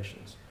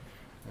mutations.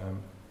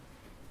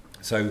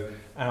 So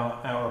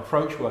our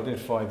approach will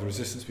identify the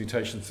resistance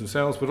mutations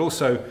themselves, but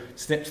also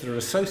SNPs that are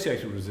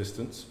associated with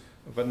resistance,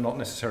 but not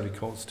necessarily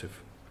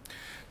causative.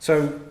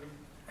 So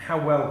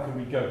how well can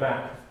we go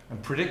back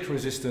and predict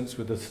resistance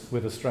with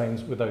the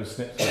strains with those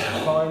SNPs that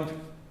we find?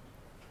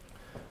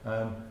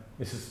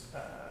 This is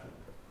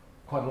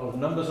quite a lot of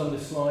numbers on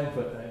this slide,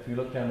 but if you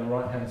look down the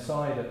right-hand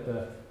side at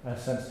the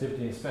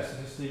sensitivity and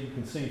specificity, you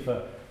can see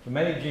for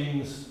many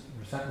genes,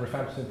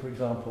 rifampicin for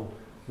example,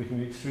 we can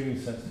be extremely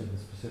sensitive and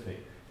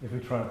specific if we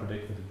try and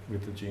predict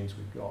with the genes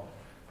we've got.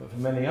 But for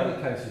many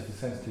other cases, the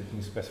sensitivity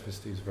and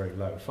specificity is very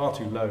low, far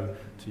too low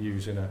to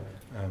use in a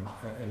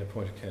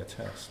point-of-care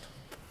test.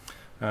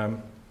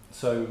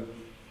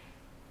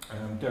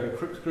 Derek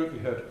Crook's group, we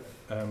heard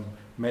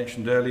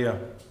mentioned earlier,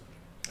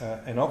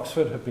 in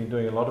Oxford have been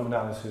doing a lot of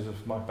analysis of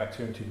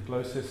Mycobacterium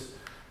tuberculosis,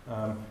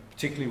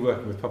 particularly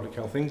working with Public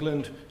Health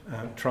England,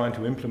 trying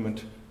to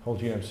implement whole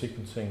genome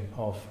sequencing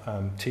of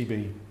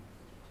TB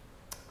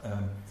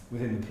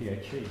within the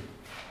PHE.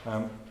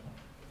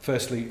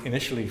 Firstly,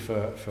 initially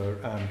for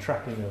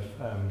tracking of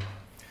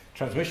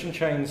transmission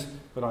chains,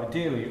 but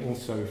ideally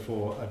also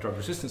for drug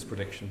resistance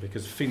prediction,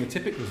 because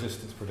phenotypic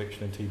resistance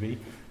prediction in TB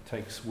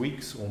takes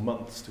weeks or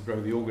months to grow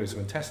the organism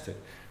and test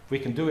it. we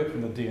can do it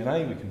from the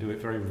DNA, we can do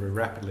it very, very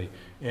rapidly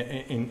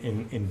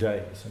in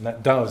days, and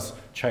that does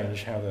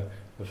change how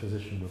the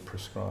physician would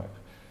prescribe.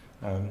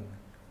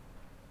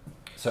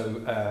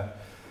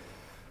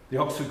 The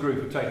Oxford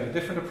group have taken a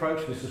different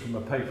approach. This is from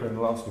a paper in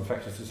the Lancet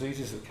Infectious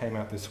Diseases that came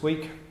out this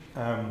week.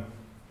 And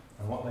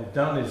what they've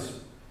done is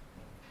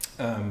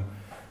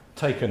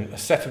taken a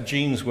set of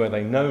genes where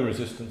they know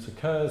resistance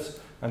occurs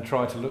and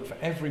tried to look for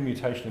every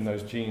mutation in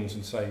those genes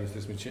and say, is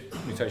this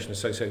mutation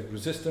associated with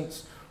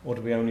resistance, or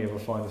do we only ever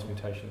find this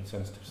mutation in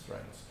sensitive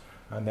strains?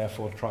 And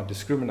therefore try and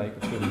discriminate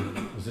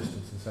between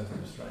resistance and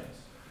sensitive strains.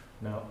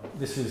 Now,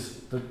 this is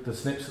the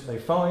SNPs that they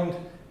find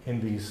in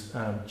these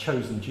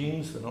chosen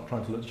genes. They're not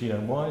trying to look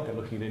genome-wide, they're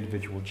looking at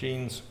individual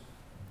genes.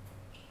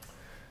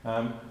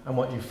 And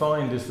what you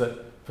find is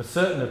that for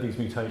certain of these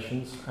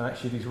mutations, and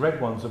actually these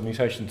red ones are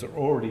mutations that are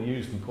already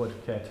used in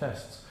point-of-care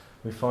tests,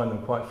 we find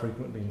them quite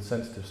frequently in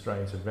sensitive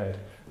strains of red,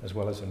 as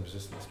well as in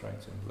resistant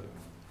strains in blue.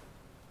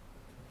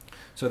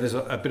 So there's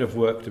a bit of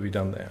work to be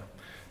done there.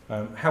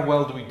 How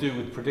well do we do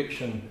with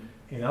prediction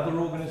in other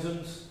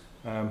organisms?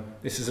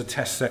 This is a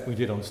test set we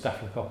did on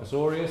Staphylococcus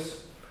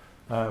aureus.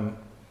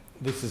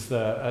 This is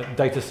the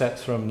data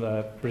sets from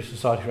the British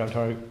Society for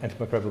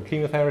Antimicrobial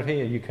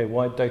Chemotherapy, a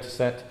UK-wide data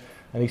set,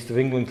 an East of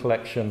England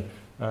collection,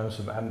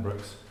 some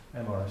Addenbrook's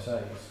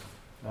MRSAs.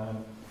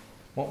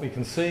 What we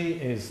can see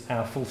is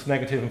our false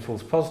negative and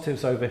false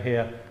positives over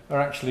here are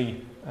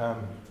actually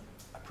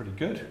pretty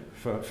good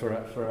for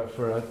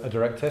a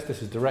direct test.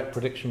 This is direct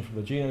prediction from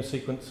the genome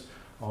sequence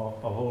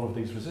of all of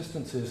these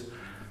resistances.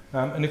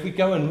 And if we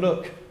go and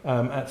look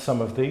at some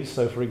of these,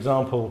 so for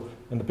example,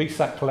 in the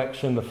BSAC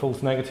collection, the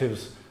false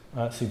negatives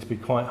seem to be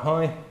quite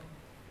high.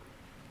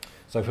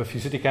 So for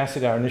fusidic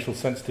acid, our initial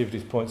sensitivity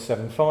is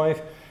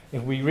 0.75.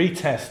 If we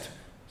retest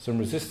some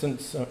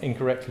resistance,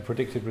 incorrectly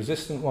predicted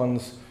resistant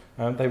ones,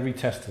 they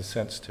retest as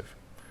sensitive.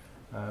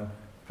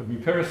 For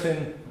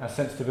mupirocin, our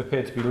sensitive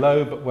appeared to be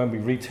low, but when we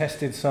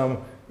retested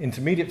some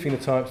intermediate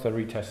phenotypes, they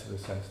retested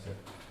as sensitive.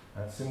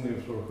 Similarly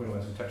with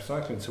fluoroquinolones and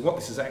tetracycline. So what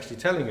this is actually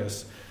telling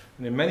us,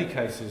 and in many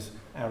cases,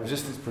 our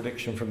resistance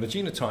prediction from the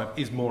genotype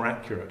is more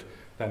accurate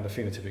than the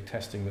phenotypic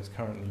testing that's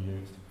currently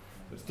used.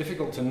 It's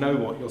difficult to know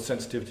what your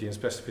sensitivity and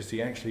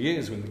specificity actually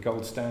is when the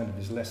gold standard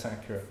is less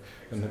accurate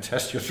than the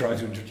test you're trying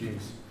to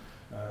introduce.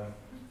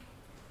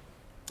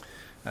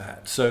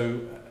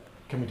 So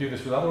can we do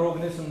this with other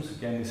organisms?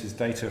 Again, this is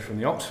data from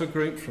the Oxford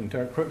group, from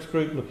Derek Crook's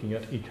group, looking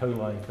at E.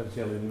 coli and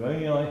Klebsiella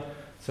pneumoniae,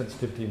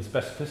 sensitivity and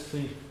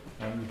specificity.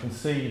 You can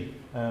see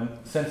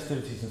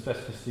sensitivities and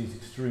specificities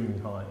extremely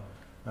high.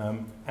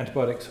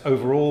 Antibiotics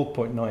overall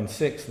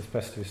 0.96, the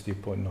specificity of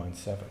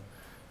 0.97.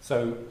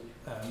 So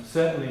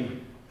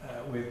certainly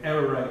with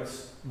error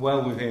rates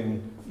well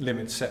within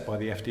limits set by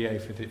the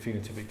FDA for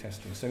phenotypic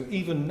testing. So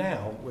even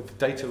now, with the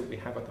data that we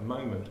have at the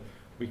moment,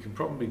 we can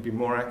probably be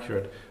more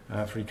accurate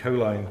for E.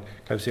 coli and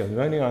Klebsiella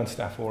pneumoniae and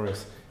Staph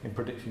aureus in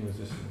predicting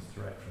resistance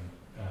direct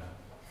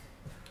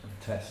from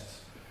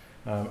tests.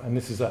 And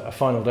this is a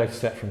final data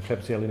set from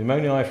Klebsiella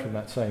pneumoniae from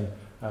that same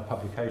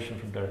publication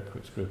from Derek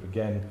Crook's group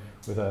again,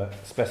 with a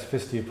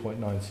specificity of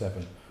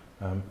 0.97.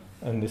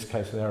 In this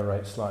case, the error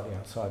rate slightly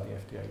outside the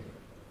FDA group.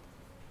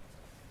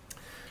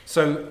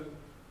 So,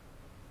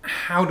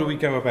 how do we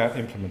go about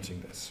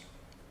implementing this?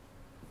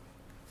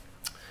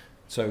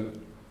 So,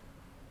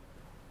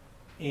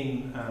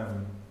 in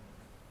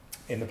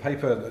the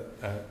paper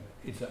that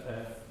it's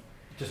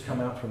just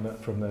come out from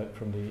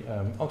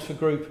the Oxford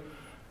group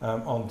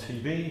on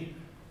TB,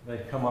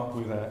 they've come up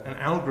with an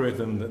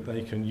algorithm that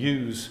they can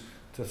use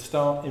to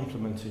start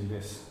implementing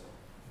this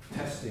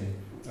testing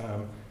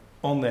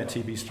on their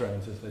TB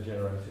strains as they're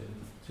generated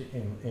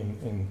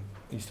in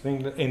East of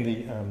England, in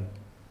the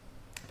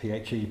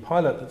PHE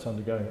pilot that's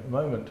undergoing at the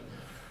moment.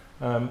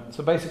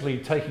 So basically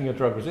taking a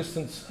drug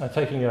resistance,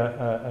 taking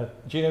a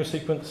genome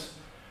sequence,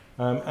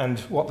 and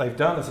what they've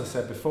done, as I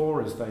said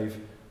before, is they've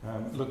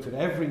looked at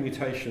every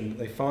mutation that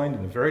they find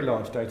in a very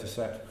large data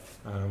set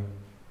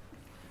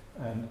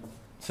and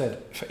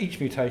said, for each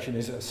mutation,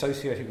 is it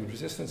associated with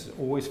resistance? Is it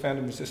always found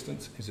in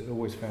resistance? Is it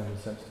always found in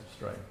sensitive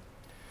strain?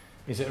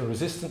 Is it a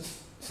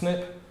resistance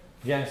SNP?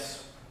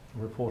 Yes,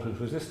 reported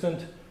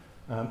resistant.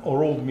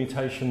 Are all the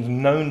mutations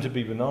known to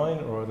be benign,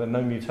 or are there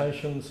no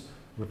mutations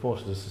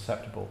reported as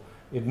susceptible?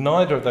 In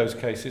neither of those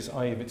cases,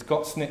 i.e. if it's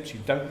got SNPs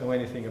you don't know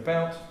anything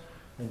about,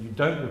 and you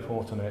don't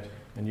report on it,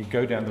 and you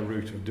go down the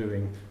route of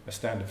doing a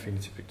standard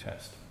phenotypic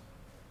test.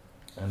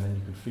 And then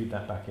you can feed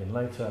that back in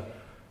later.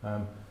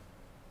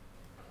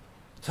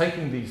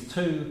 Taking these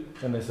two,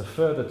 then there's a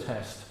further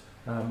test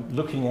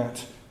looking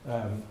at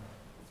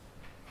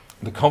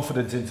the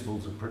confidence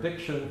intervals of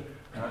prediction,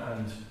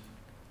 and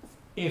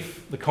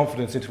if the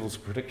confidence intervals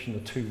of prediction are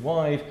too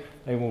wide,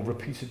 they will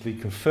repeatedly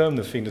confirm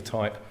the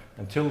phenotype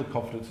until the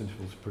confidence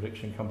intervals of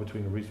prediction come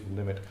between a reasonable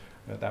limit,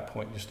 and at that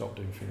point you stop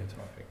doing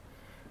phenotyping.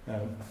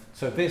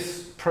 So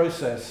this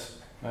process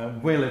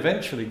will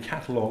eventually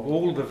catalogue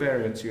all of the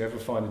variants you ever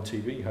find in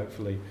TB,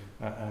 hopefully,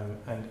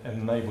 and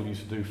enable you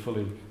to do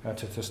fully,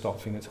 to stop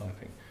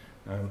phenotyping.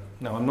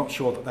 Now, I'm not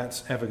sure that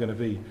that's ever going to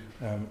be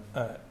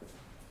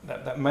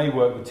that may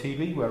work with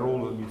TB, where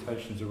all of the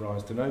mutations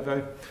arise de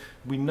novo.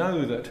 We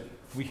know that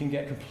we can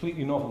get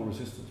completely novel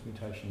resistance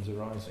mutations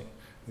arising.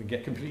 We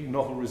get completely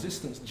novel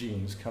resistance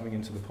genes coming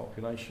into the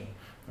population,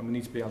 and we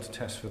need to be able to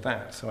test for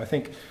that. So I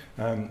think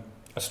a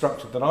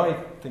structure that I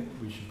think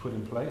we should put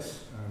in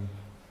place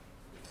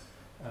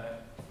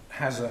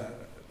has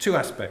two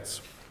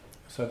aspects.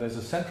 So there's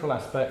a central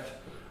aspect.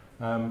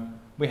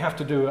 We have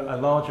to do a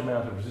large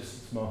amount of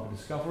resistance marker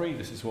discovery.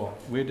 This is what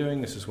we're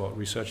doing. This is what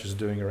researchers are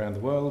doing around the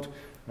world.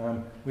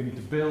 We need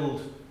to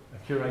build a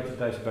curated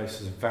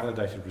database of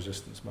validated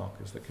resistance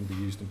markers that can be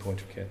used in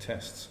point-of-care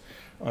tests.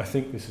 I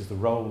think this is the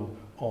role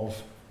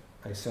of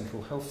a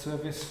central health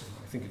service.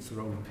 I think it's the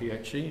role of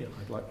PHE.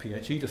 I'd like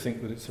PHE to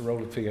think that it's the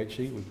role of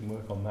PHE. We can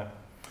work on that.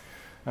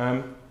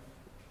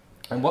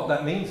 And what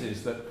that means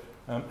is that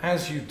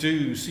as you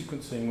do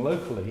sequencing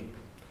locally,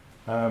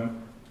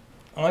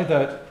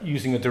 either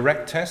using a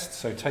direct test,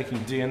 so taking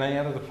DNA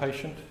out of the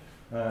patient,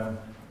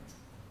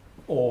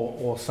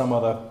 or some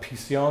other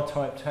PCR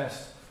type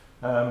test,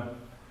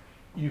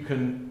 you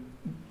can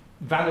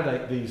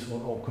validate these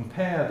or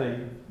compare the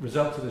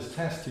results of this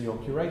test to your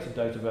curated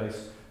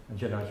database and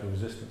generate a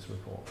resistance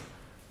report.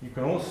 You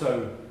can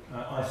also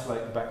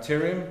isolate the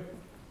bacterium,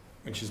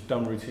 which is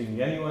done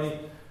routinely anyway,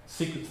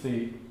 sequence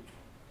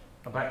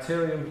a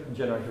bacterium and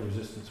generate a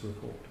resistance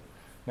report.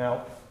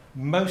 Now,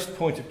 most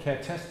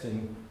point-of-care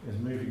testing is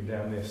moving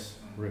down this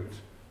route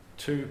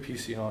to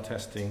PCR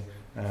testing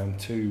and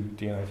to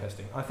DNA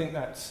testing. I think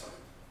that's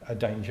a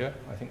danger.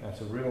 I think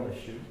that's a real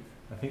issue.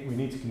 I think we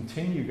need to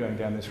continue going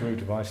down this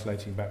route of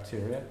isolating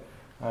bacteria.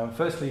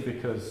 Firstly,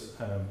 because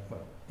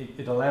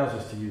it allows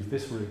us to use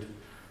this route.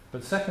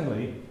 But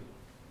secondly,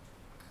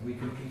 we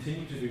can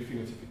continue to do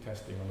phenotypic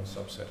testing on a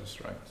subset of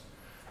strains.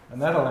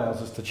 And that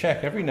allows us to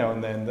check every now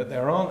and then that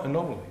there aren't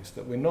anomalies,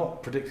 that we're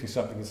not predicting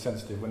something is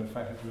sensitive when in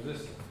fact it's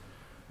resistant.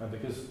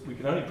 Because we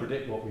can only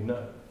predict what we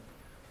know,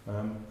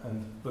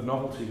 and the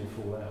novelty will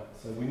fall out.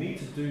 So we need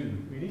to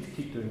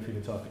keep doing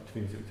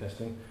phenotypic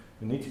testing.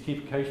 We need to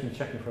keep occasionally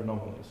checking for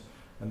anomalies.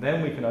 And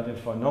then we can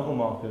identify novel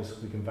markers,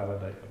 we can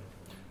validate them.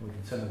 And we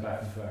can send them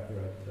back into our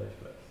curated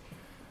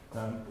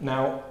database.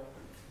 Now,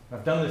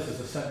 I've done this as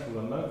a central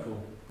and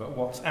local, but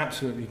what's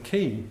absolutely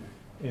key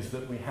is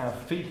that we have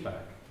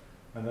feedback,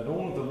 and that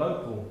all of the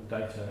local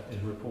data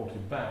is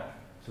reported back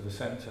to the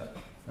centre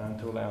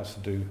to allow us to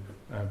do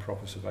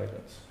proper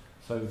surveillance.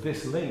 So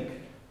this link,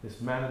 this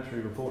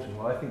mandatory reporting,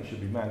 well, I think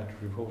should be mandatory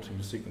reporting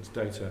to sequence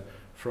data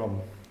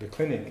from the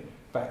clinic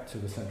back to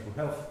the central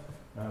health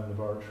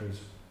laboratories,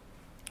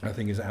 I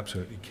think is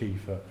absolutely key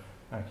for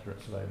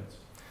accurate surveillance.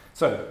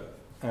 So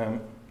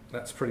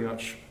that's pretty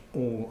much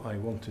all I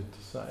wanted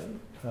to say.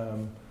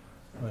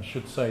 I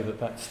should say that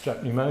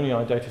strep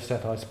pneumoniae data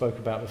set I spoke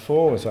about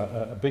before was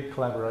a big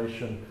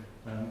collaboration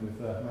with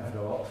the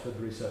Mahadol Oxford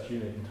Research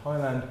Unit in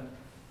Thailand,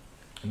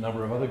 a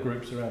number of other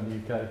groups around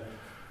the UK.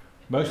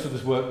 Most of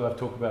this work that I've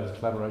talked about is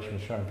collaboration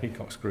with Sharon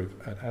Peacock's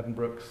group at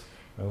Addenbrooke's.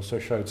 I also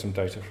showed some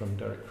data from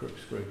Derek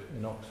Crook's group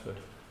in Oxford.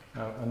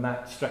 And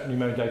that strep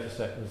pneumoniae data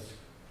set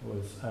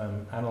was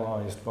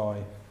analysed by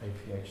a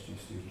PhD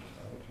student.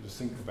 I want you to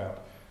think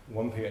about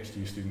one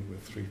PhD student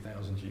with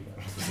 3,000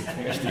 genomes as a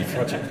PhD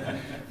project.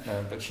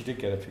 But she did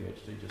get a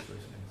PhD just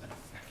recently.